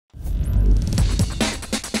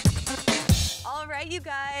right, you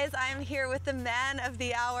guys, I'm here with the man of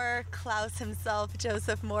the hour, Klaus himself,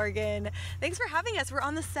 Joseph Morgan. Thanks for having us. We're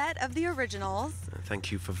on the set of the originals.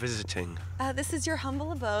 Thank you for visiting. This is your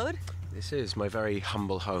humble abode. This is my very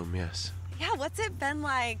humble home, yes. Yeah, what's it been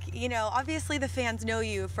like? You know, obviously the fans know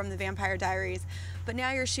you from the Vampire Diaries, but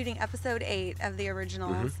now you're shooting episode 8 of the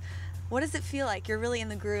originals. What does it feel like? You're really in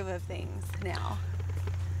the groove of things now.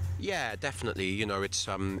 Yeah, definitely. You know, it's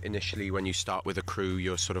initially when you start with a crew,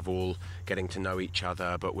 you're sort of all getting to know each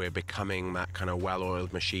other, but we're becoming that kind of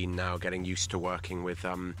well-oiled machine now, getting used to working with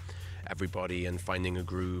everybody and finding a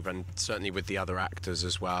groove, and certainly with the other actors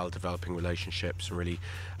as well, developing relationships and really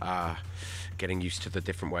getting used to the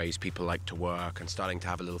different ways people like to work and starting to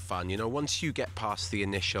have a little fun. You know, once you get past the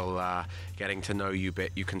initial getting to know you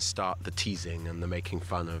bit, you can start the teasing and the making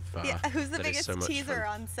fun of who's the biggest teaser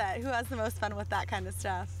on set? Who has the most fun with that kind of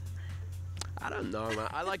stuff? I don't know, man.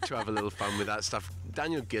 I like to have a little fun with that stuff.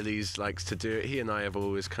 Daniel Gillies likes to do it. He and I have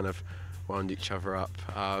always kind of wound each other up.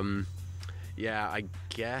 Yeah, I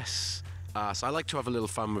guess. So I like to have a little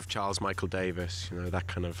fun with Charles Michael Davis. You know, that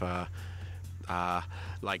kind of I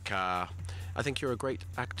think you're a great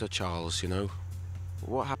actor, Charles. You know,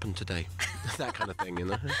 what happened today? That kind of thing, you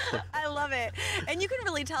know. I love it. And you can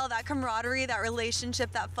really tell that camaraderie, that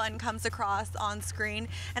relationship, that fun comes across on screen.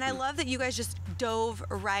 And I love that you guys just dove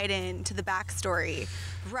right into the backstory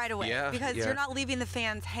right away, because you're not leaving the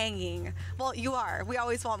fans hanging. Well, you are. We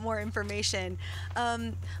always want more information.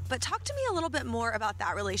 But talk to me a little bit more about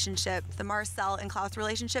that relationship, the Marcel and Klaus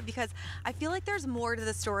relationship, because I feel like there's more to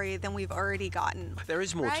the story than we've already gotten. There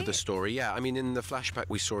is more to the story, yeah. I mean, in the flashback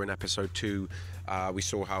we saw in episode 2, we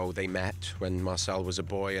saw how they met when Marcel was a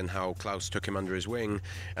boy and how Klaus took him under his wing.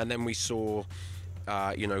 And then we saw,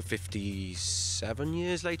 57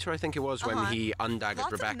 years later, I think it was, when he undaggered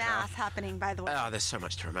Rebecca. Lots of math happening, by the way. Oh, there's so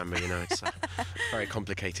much to remember, you know. It's a very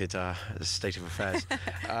complicated state of affairs.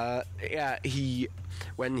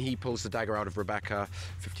 When he pulls the dagger out of Rebecca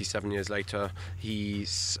 57 years later,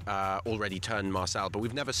 he's already turned Marcel, but we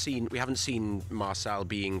haven't seen Marcel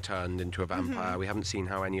being turned into a vampire. We haven't seen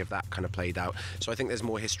how any of that kind of played out. So I think there's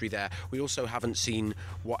more history there. We also haven't seen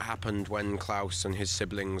what happened when Klaus and his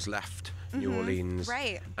siblings left New Orleans,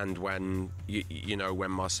 right? And when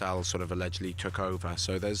when Marcel sort of allegedly took over.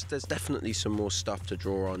 So there's definitely some more stuff to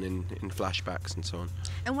draw on in flashbacks and so on.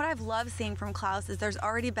 And what I've loved seeing from Klaus is there's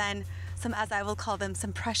already been some, as I will call them,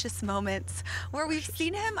 some precious moments where we've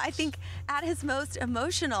seen him, I think, at his most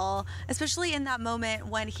emotional, especially in that moment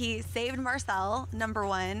when he saved Marcel, number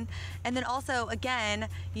one, and then also again,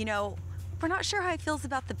 we're not sure how he feels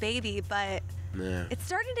about the baby, but it's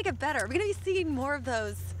starting to get better. We're going to be seeing more of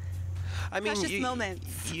those precious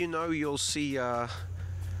moments. You'll see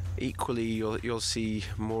equally you'll see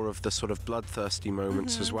more of the sort of bloodthirsty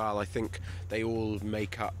moments as well. I think they all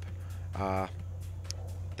make up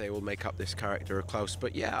this character of Klaus.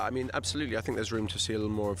 But yeah, I mean, absolutely, I think there's room to see a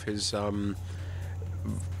little more of his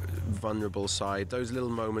vulnerable side, those little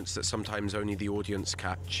moments that sometimes only the audience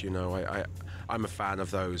catch. I'm a fan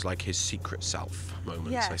of those, like his secret self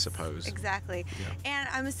moments. Yes, I suppose. Exactly. And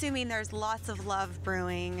I'm assuming there's lots of love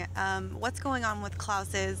brewing. What's going on with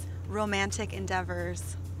Klaus's romantic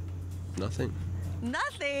endeavors? Nothing.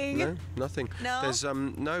 Nothing? No, nothing. No? There's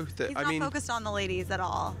no. He's not focused on the ladies at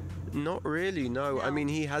all. Not really, no. I mean,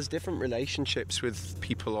 he has different relationships with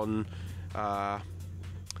people on,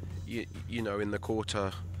 in the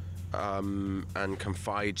quarter, and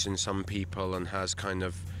confides in some people and has kind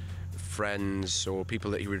of friends or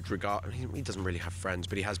people that he would regard. He doesn't really have friends,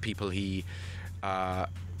 but he has people he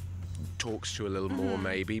talks to a little more,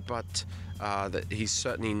 maybe. But that he's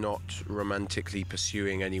certainly not romantically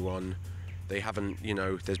pursuing anyone. They haven't,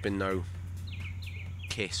 there's been no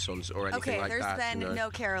kiss or anything like that. Okay, there's been no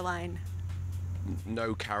Caroline.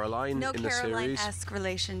 No Caroline in the series? No Caroline-esque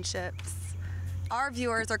relationships. Our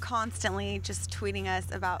viewers are constantly just tweeting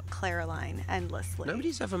us about Caroline endlessly.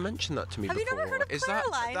 Nobody's ever mentioned that to me before. Have you never heard of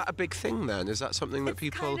Caroline? Is that a big thing then? Is that something that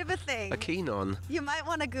people kind of a thing. Are keen on? You might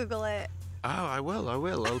want to Google it. Oh, I will.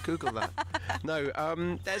 I'll Google that. No,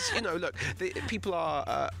 there's, look, people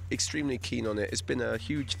are extremely keen on it. It's been a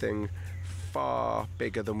huge thing, far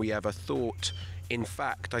bigger than we ever thought. In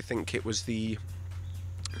fact, I think it was the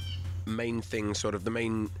main thing, sort of the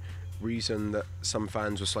main reason that some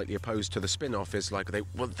fans were slightly opposed to the spin-off is like they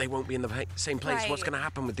won't be in the same place. Right. What's going to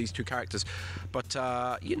happen with these two characters? But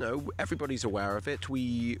everybody's aware of it.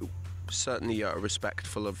 We certainly are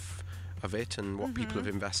respectful of it and what people have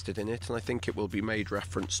invested in it, and I think it will be made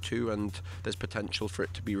reference to, and there's potential for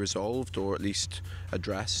it to be resolved or at least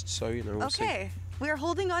addressed. So we'll see. We're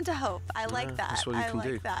holding on to hope. I like that. That's what you can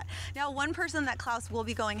do. That. Now, one person that Klaus will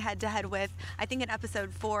be going head-to-head with, I think in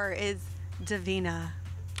episode 4, is Davina.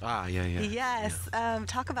 Ah, yeah. Yes. Yeah.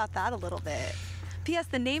 Talk about that a little bit. P.S.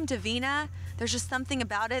 The name Davina, there's just something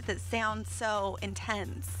about it that sounds so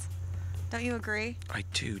intense. Don't you agree? I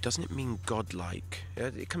do. Doesn't it mean godlike?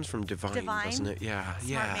 It comes from divine, doesn't it? Yeah.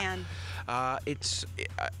 Smart man. I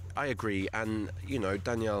agree. And,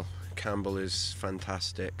 Danielle Campbell is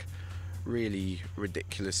fantastic. Really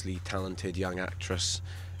ridiculously talented young actress.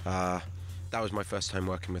 That was my first time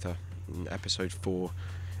working with her in episode 4.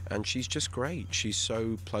 And she's just great. She's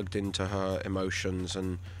so plugged into her emotions,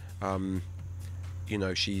 and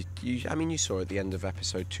you saw at the end of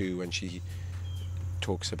episode 2 when she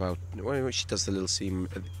talks about, when she does the little scene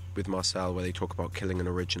with Marcel where they talk about killing an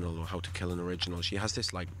original or how to kill an original. She has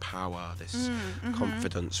this power, this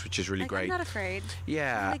confidence, which is really great. I'm not afraid.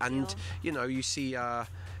 Yeah, and you see,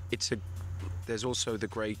 there's also the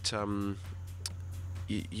great,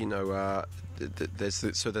 there's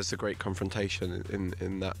the great confrontation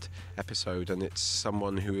in that episode, and it's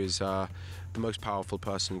someone who is the most powerful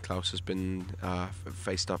person Klaus has been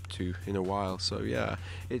faced up to in a while. So yeah,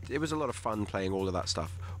 it was a lot of fun playing all of that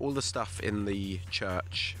stuff. All the stuff in the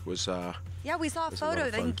church was yeah, we saw a photo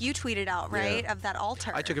that I think you tweeted out, right, of that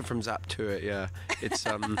altar. I took it from Zap to it. Yeah, it's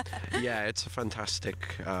it's a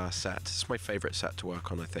fantastic set. It's my favourite set to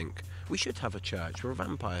work on, I think. We should have a church. We're a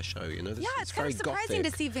vampire show, It's kind of surprising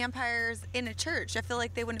to see vampires in a church. I feel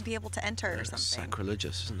like they wouldn't be able to enter or something. It's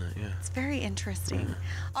sacrilegious, isn't it? Yeah. It's very interesting.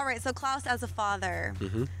 All right, so Klaus, as a father,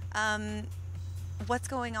 what's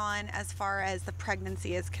going on as far as the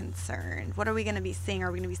pregnancy is concerned? What are we going to be seeing?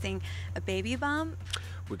 Are we going to be seeing a baby bump?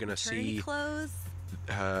 We're going to see clothes?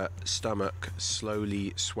 Her stomach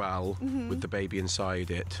slowly swell with the baby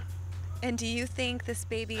inside it. And do you think this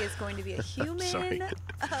baby is going to be a human?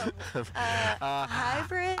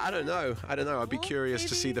 Hybrid? I don't know. I'd be curious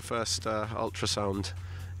to see the first ultrasound.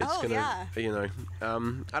 It's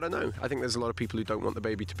I don't know. I think there's a lot of people who don't want the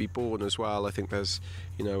baby to be born as well. I think there's,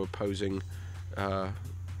 opposing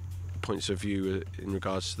points of view in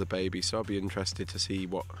regards to the baby. So I'll be interested to see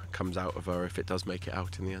what comes out of her if it does make it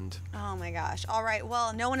out in the end. Oh my gosh. All right.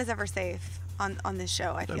 Well, no one is ever safe on this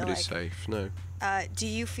show, I feel like. Nobody's safe, no. Do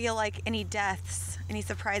you feel like any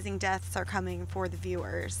surprising deaths are coming for the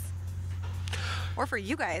viewers? Or for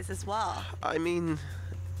you guys as well? I mean,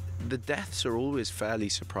 the deaths are always fairly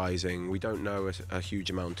surprising. We don't know a huge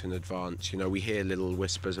amount in advance. We hear little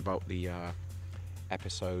whispers about the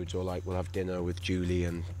episodes, or we'll have dinner with Julie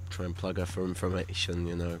and try and plug her for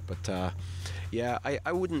information, But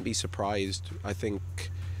I wouldn't be surprised. I think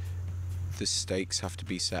the stakes have to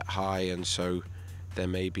be set high, and so there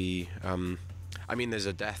may be... there's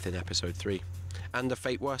a death in episode 3, and a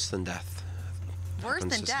fate worse than death. Worse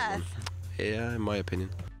than death? Yeah, in my opinion.